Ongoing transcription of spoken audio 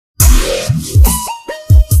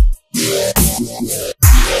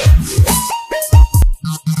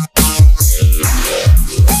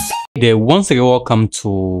There, once again, welcome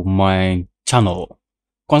to my channel.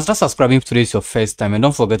 Consider subscribing if today is your first time, and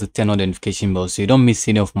don't forget to turn on the notification bell so you don't miss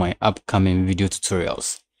any of my upcoming video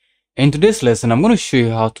tutorials. In today's lesson, I'm going to show you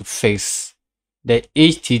how to fix the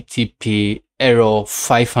HTTP error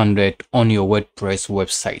 500 on your WordPress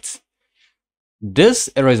website. This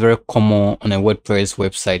error is very common on a WordPress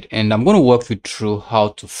website, and I'm going to walk you through how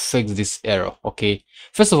to fix this error. Okay,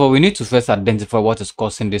 first of all, we need to first identify what is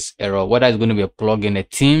causing this error, whether it's going to be a plugin, a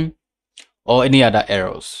theme, or any other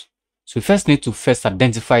errors. So you first need to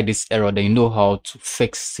identify this error, then you know how to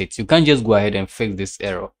fix it. You can't just go ahead and fix this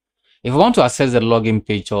error. If I want to access the login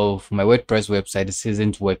page of my WordPress website, this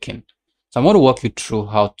isn't working. So I'm going to walk you through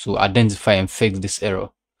how to identify and fix this error.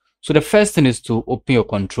 So the first thing is to open your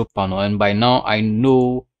control panel, and by now I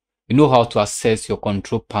know you know how to access your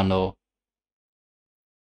control panel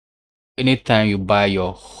anytime you buy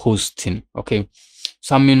your hosting. Okay,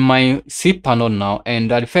 so I'm in my cPanel now,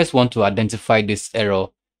 and I first want to identify this error,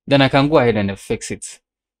 then I can go ahead and fix it.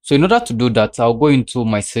 So in order to do that, I'll go into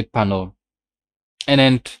my cPanel, and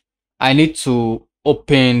then I need to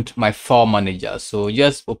open my file manager. So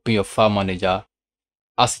just open your file manager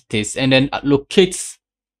as it is, and then locate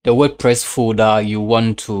the WordPress folder you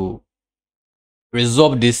want to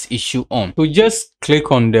resolve this issue on. So just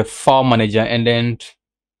click on the file manager and then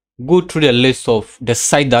go through the list of the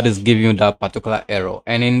site that is giving you that particular error.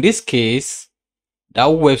 And in this case, that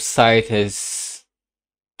website is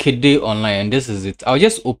KD Online, and this is it. I'll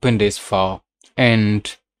just open this file,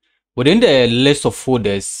 and within the list of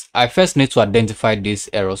folders, I first need to identify this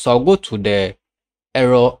error. So I'll go to the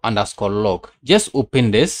error_log. Just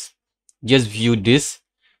open this, just view this,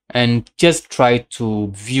 and just try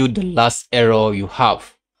to view the last error you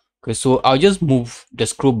have. Okay, so I'll just move the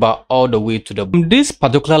scroll bar all the way to the in this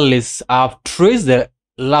particular list. I've traced the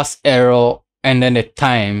last error and then the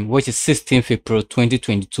time, which is 16th April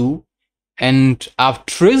 2022, and I've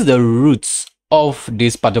traced the roots of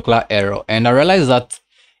this particular error, and I realized that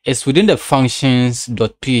it's within the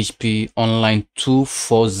functions.php online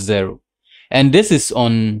 240, and this is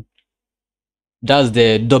on that's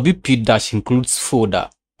the wp-includes folder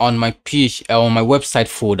on my on my website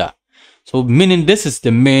folder. So meaning this is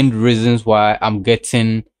the main reasons why I'm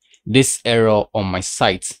getting this error on my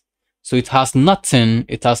site. So it has nothing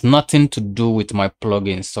to do with my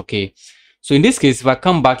plugins. Okay, so in this case, if I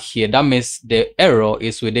come back here, that means the error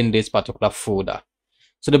is within this particular folder.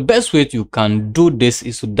 So the best way you can do this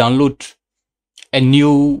is to download a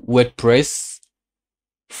new WordPress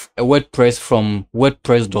from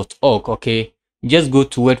wordpress.org. okay, just go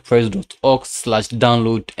to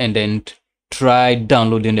wordpress.org/download and then try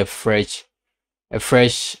downloading a fresh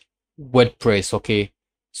WordPress. Okay,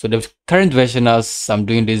 so the current version as I'm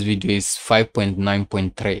doing this video is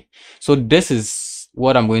 5.9.3. so this is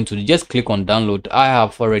what I'm going to do. Just click on download. I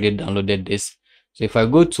have already downloaded this. So if I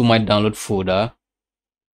go to my download folder,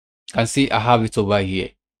 you can see I have it over here.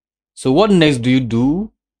 So what next do you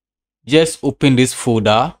do? Just open this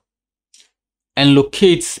folder and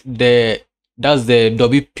locate that's the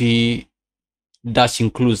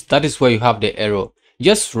wp-includes. That is where you have the error.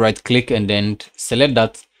 Just right click and then select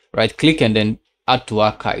that, right click and then add to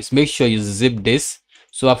archives. Make sure you zip this.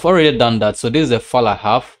 So I've already done that. So this is the file I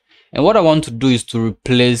have, and what I want to do is to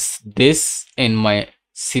replace this in my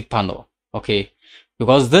cPanel. Okay,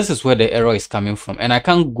 because this is where the error is coming from, and I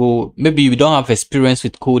can't go, maybe you don't have experience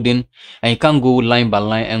with coding and you can't go line by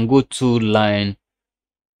line and go to line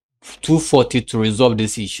 240 to resolve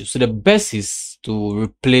this issue. So the best is to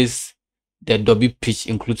replace the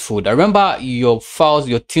wp-include folder. Remember, your files,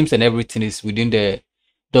 your themes and everything is within the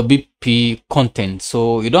wp content,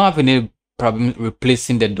 so you don't have any problem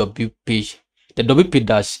replacing the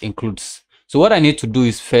wp-includes. So what I need to do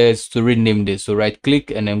is first to rename this. So right click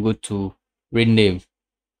and then go to rename.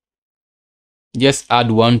 Just add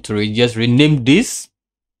one to it. Just rename this.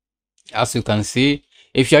 As you can see,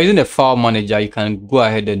 if you're using a file manager, you can go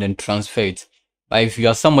ahead and then transfer it. But if you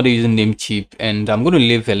are somebody using Namecheap, and I'm going to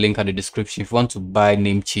leave a link at the description if you want to buy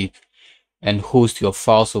Namecheap and host your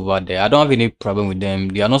files over there. I don't have any problem with them.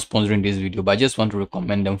 They are not sponsoring this video, but I just want to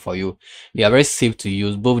recommend them for you. They are very safe to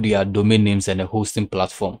use, both their domain names and the hosting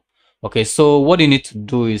platform. Okay, so what you need to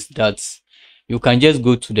do is that you can just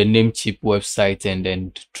go to the Namecheap website and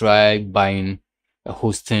then try buying a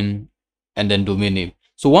hosting and then domain name.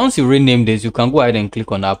 So once you rename this, you can go ahead and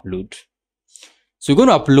click on upload. So you're going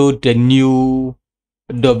to upload the new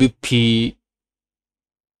wp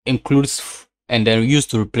includes and then use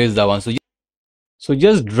to replace that one. So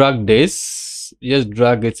just drag this, just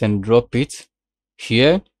drag it and drop it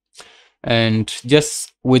here, and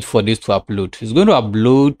just wait for this to upload. It's going to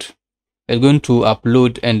upload,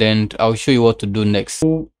 and then I'll show you what to do next.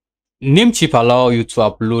 Namecheap allow you to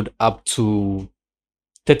upload up to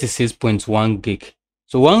 36.1 gig.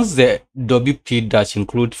 So once the WP dash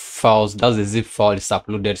include files, that's the zip file, is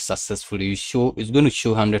uploaded successfully, it's going to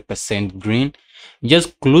show 100% green.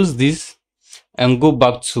 Just close this and go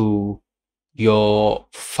back to your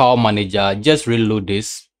file manager. Just reload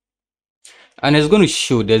this, and it's going to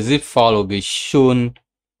show the zip file will be shown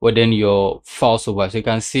within your file server. So you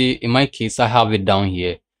can see in my case I have it down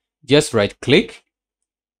here. Just right click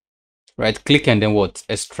and then what,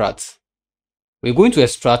 extract. We're going to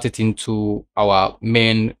extract it into our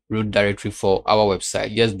main root directory for our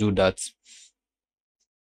website. Just do that.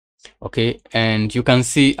 Okay, and you can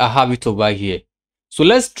see I have it over here. So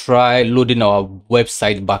let's try loading our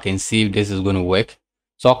website back and see if this is going to work.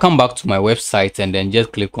 So I'll come back to my website and then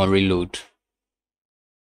just click on reload.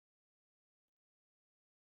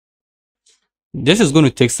 This is going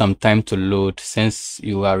to take some time to load since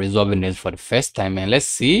you are resolving this for the first time, and let's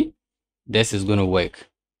see this is going to work.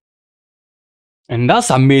 And that's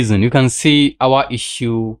amazing. You can see our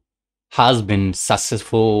issue has been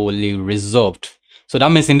successfully resolved. So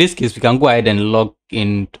that means in this case, we can go ahead and log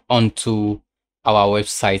in onto our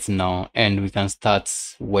website now and we can start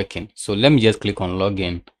working. So let me just click on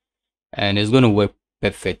login and it's going to work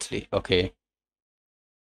perfectly. Okay.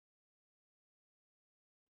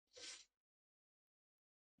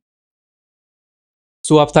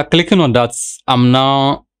 So after clicking on that, I'm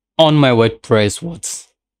now on my WordPress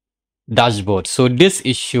dashboard. So this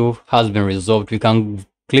issue has been resolved. We can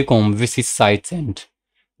click on visit site and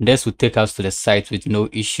this will take us to the site with no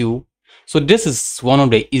issue. So this is one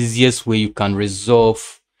of the easiest way you can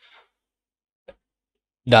resolve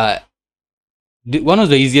that. One of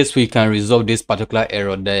the easiest way you can resolve this particular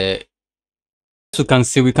error. As you can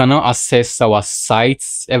see, we can now access our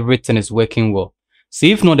sites. Everything is working well. So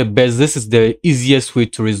if not the best, this is the easiest way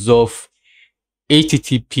to resolve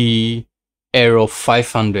HTTP error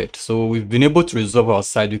 500. So we've been able to resolve our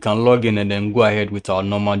site. We can log in and then go ahead with our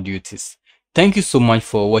normal duties. Thank you so much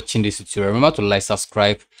for watching this tutorial. Remember to like,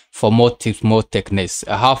 subscribe for more tips, more techniques.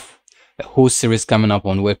 I have a whole series coming up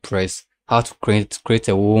on WordPress, how to create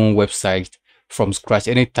a own website from scratch,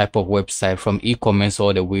 any type of website, from e-commerce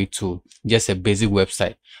all the way to just a basic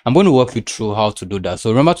website. I'm going to walk you through how to do that. So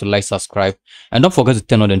remember to like, subscribe, and don't forget to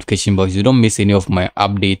turn on the notification bell so you don't miss any of my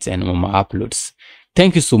updates and my uploads.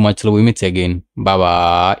 Thank you so much. Till we meet again. Bye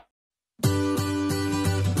bye.